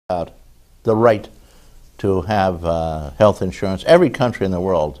about the right to have health insurance. Every country in the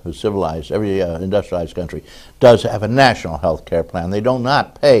world who's civilized, every industrialized country, does have a national health care plan. They do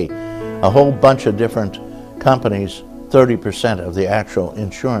not pay a whole bunch of different companies 30% of the actual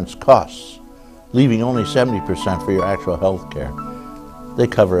insurance costs, leaving only 70% for your actual health care. They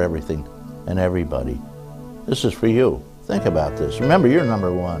cover everything and everybody. This is for you. Think about this. Remember, you're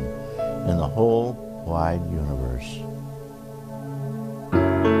number one in the whole wide universe.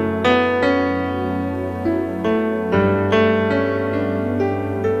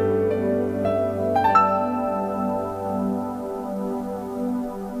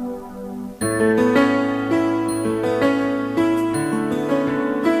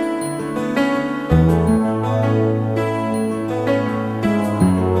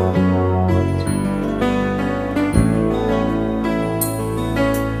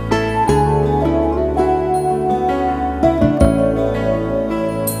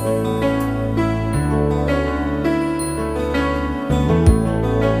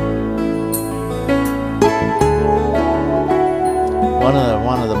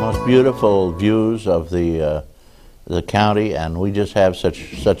 One of the most beautiful views of the county, and we just have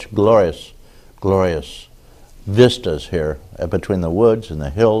such glorious vistas here between the woods and the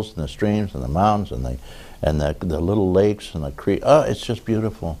hills and the streams and the mountains and the little lakes and the creek. Oh, it's just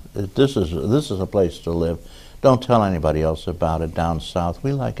beautiful. This is a place to live. Don't tell anybody else about it down south.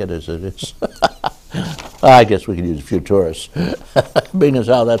 We like it as it is. I guess we could use a few tourists, being as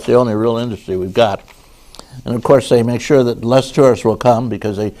how that's the only real industry we've got. And of course they make sure that less tourists will come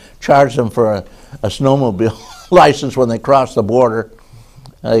because they charge them for a snowmobile license when they cross the border.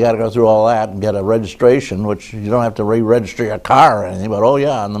 They got to go through all that and get a registration, which you don't have to re-register your car or anything, but oh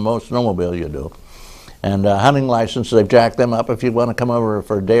yeah, on the most snowmobile you do. And hunting licenses, they've jacked them up if you want to come over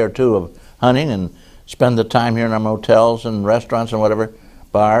for a day or two of hunting and spend the time here in our motels and restaurants and whatever,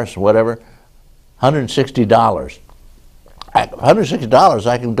 bars, whatever. $160. $160,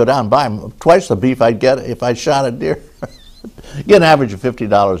 I can go down and buy twice the beef I'd get if I shot a deer. Get an average of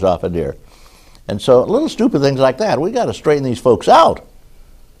 $50 off a deer. And so little stupid things like that, we got to straighten these folks out.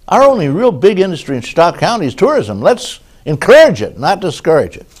 Our only real big industry in Stock County is tourism. Let's encourage it, not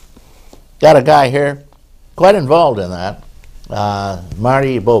discourage it. Got a guy here quite involved in that,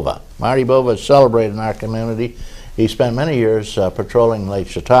 Marty Bova. Marty Bova is celebrated in our community. He spent many years patrolling Lake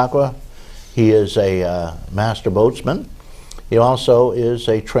Chautauqua. He is a master boatsman. He also is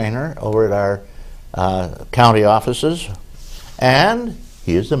a trainer over at our county offices, and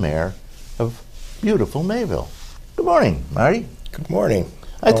he is the mayor of beautiful Mayville. Good morning, Marty. Good morning.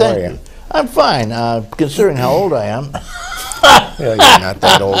 I thank you. I'm fine, considering how old I am. Yeah, you're not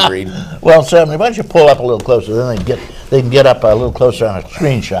that old, Reed. Well, Sammy, why don't you pull up a little closer? Then they can get up a little closer on a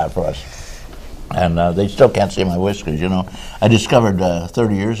screenshot for us. And they still can't see my whiskers, you know. I discovered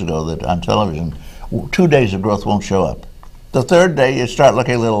 30 years ago that on television, 2 days of growth won't show up. The third day, you start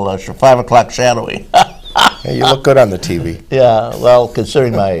looking a little 5 o'clock shadowy. Yeah, you look good on the TV. Yeah, well,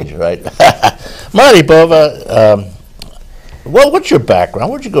 considering my age, right? Marty Bova, well, what's your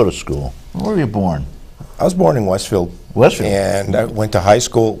background? Where'd you go to school? Where were you born? I was born in Westfield. Westfield? And I went to high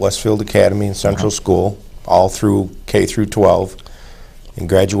school at Westfield Academy and Central School, all through K through 12, and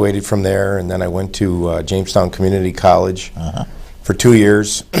graduated from there. And then I went to Jamestown Community College for 2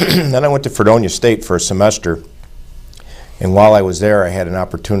 years. Then I went to Fredonia State for a semester. And while I was there, I had an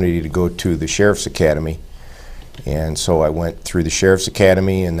opportunity to go to the Sheriff's Academy. And so I went through the Sheriff's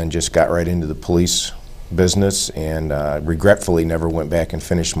Academy and then just got right into the police business, and regretfully never went back and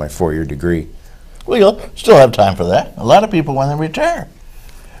finished my 4-year degree. Well, you'll still have time for that. A lot of people, when they retire,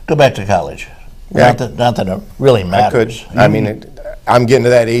 go back to college. Yeah. Not that it really matters. I could. I mean, I'm getting to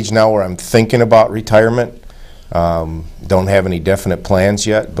that age now where I'm thinking about retirement. Don't have any definite plans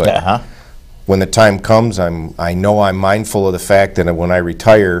yet, but when the time comes, I know I'm mindful of the fact that when I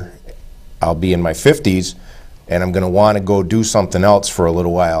retire, I'll be in my 50s, and I'm going to want to go do something else for a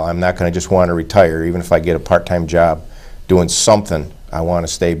little while. I'm not going to just want to retire. Even if I get a part-time job doing something, I want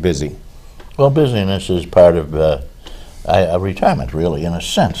to stay busy. Well, busyness is part of a retirement, really, in a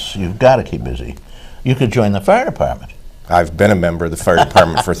sense. You've got to keep busy. You could join the fire department. I've been a member of the fire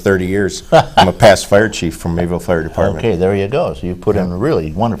department for 30 years. I'm a past fire chief from Mayville Fire Department. Okay, there you go. So you put in a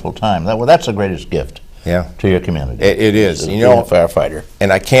really wonderful time. Well, that's the greatest gift to your community. It is. You know, a firefighter.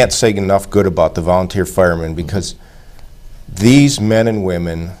 And I can't say enough good about the volunteer firemen, because these men and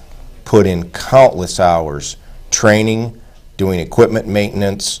women put in countless hours training, doing equipment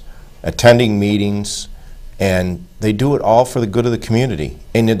maintenance, attending meetings, and they do it all for the good of the community.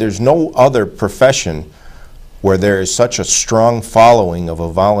 And there's no other profession where there is such a strong following of a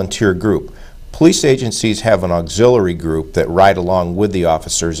volunteer group. police agencies have an auxiliary group that ride along with the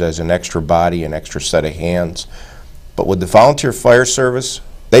officers as an extra body, an extra set of hands. But with the volunteer fire service,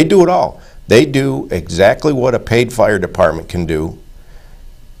 they do it all. They do exactly what a paid fire department can do,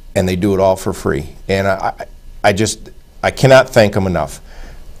 and they do it all for free. And I cannot thank them enough.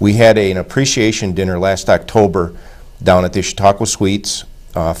 We had an appreciation dinner last October down at the Chautauqua Suites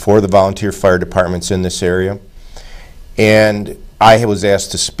for the volunteer fire departments in this area, and I was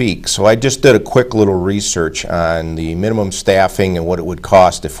asked to speak. So I just did a quick little research on the minimum staffing and what it would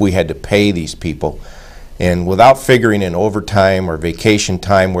cost if we had to pay these people. And without figuring in overtime or vacation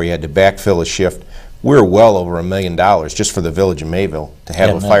time where you had to backfill a shift, we're well over $1 million just for the village of Mayville to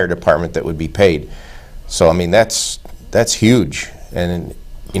have a fire department that would be paid. So I mean, that's huge. And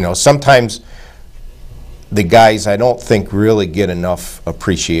you know, sometimes the guys, I don't think, really get enough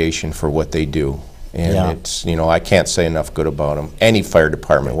appreciation for what they do. And it's, you know, I can't say enough good about them. Any fire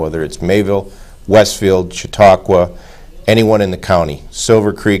department, whether it's Mayville, Westfield, Chautauqua, anyone in the county,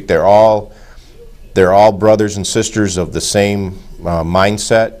 Silver Creek, they're all brothers and sisters of the same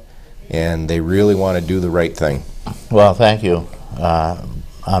mindset, and they really want to do the right thing. Well, thank you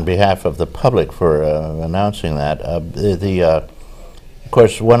on behalf of the public for announcing that. Of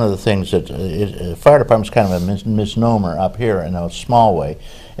course, one of the things that fire department's kind of a misnomer up here in a small way.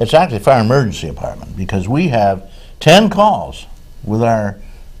 It's actually a fire emergency department, because we have 10 calls with our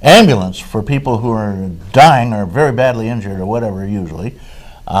ambulance for people who are dying or very badly injured or whatever, usually,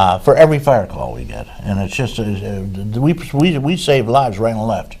 for every fire call we get. And it's just, we save lives right and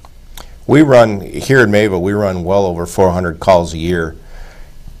left. We run, here in Mayville, we run well over 400 calls a year,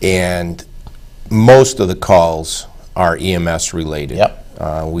 and most of the calls are EMS related. Yep.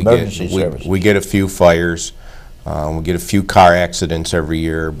 We get a few fires, we get a few car accidents every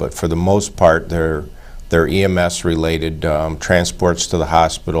year, but for the most part they're EMS related, transports to the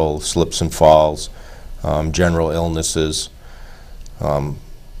hospital, slips and falls, general illnesses.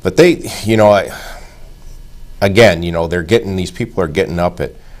 But they, you know, again, you know, these people are getting up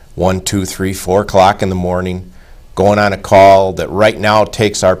at 1, 2, 3, 4 o'clock in the morning, going on a call that right now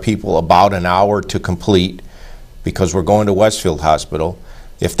takes our people about an hour to complete, because we're going to Westfield Hospital.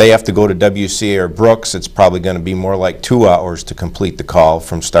 If they have to go to WCA or Brooks, it's probably going to be more like 2 hours to complete the call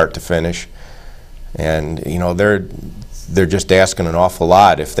from start to finish. And you know, they're just asking an awful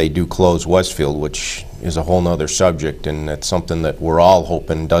lot if they do close Westfield, which is a whole nother subject, and it's something that we're all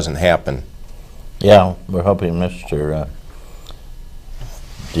hoping doesn't happen. Yeah, we're hoping Mr.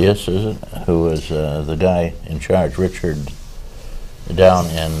 Diaz, is it, who is the guy in charge, Richard, down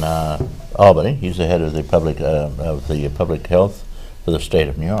in Albany. He's the head of the public health for the state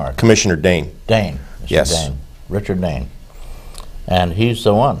of New York. Commissioner Dane. Dane. Yes. Dane. Richard Dane. And he's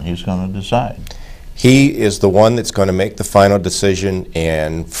the one who's going to decide. He is the one that's going to make the final decision,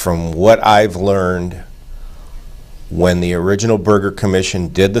 and from what I've learned, when the original Berger Commission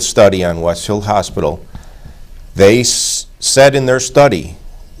did the study on Westfield Hospital, they said in their study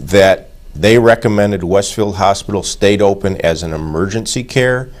that they recommended Westfield Hospital stayed open as an emergency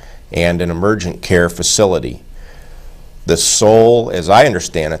care and an emergent care facility. The sole, as I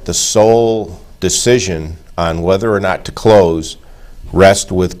understand it, the sole decision on whether or not to close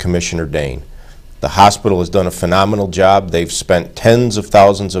rests with Commissioner Dane. The hospital has done a phenomenal job. They've spent tens of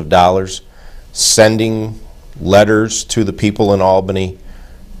thousands of dollars sending letters to the people in Albany,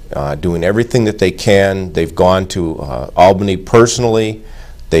 doing everything that they can. They've gone to Albany personally.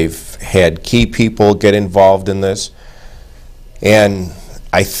 They've had key people get involved in this. And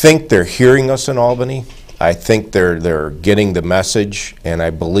I think they're hearing us in Albany. I think they're getting the message, and I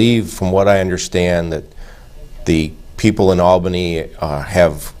believe, from what I understand, that the people in Albany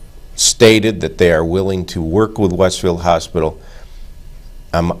have stated that they are willing to work with Westfield Hospital.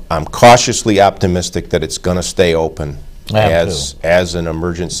 I'm cautiously optimistic that it's going to stay open as an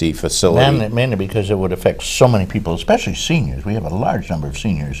emergency facility. Mainly because it would affect so many people, especially seniors. We have a large number of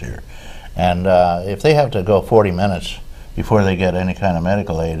seniors here, and if they have to go 40 minutes before they get any kind of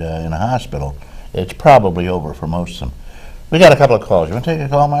medical aid in a hospital, it's probably over for most of them. We got a couple of calls. You want to take a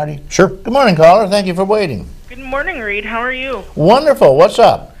call, Marty? Sure. Good morning, caller. Thank you for waiting. Good morning, Reed. How are you? Wonderful. What's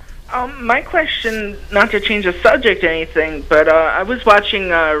up? My question, not to change the subject or anything, but I was watching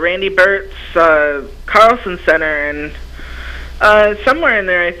Randy Burt's Carlson Center, and somewhere in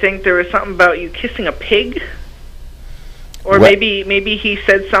there I think there was something about you kissing a pig. Or maybe he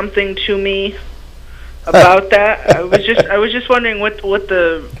said something to me about that. I was just wondering what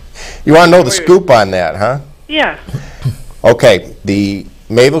the... You want to know the scoop on that, huh? Yeah. Okay, the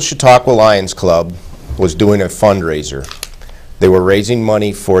Mayville Chautauqua Lions Club was doing a fundraiser. They were raising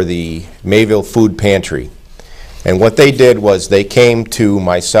money for the Mayville Food Pantry. And what they did was they came to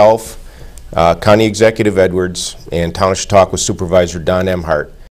myself, County Executive Edwards and Town of Chautauqua Supervisor Don Emhart.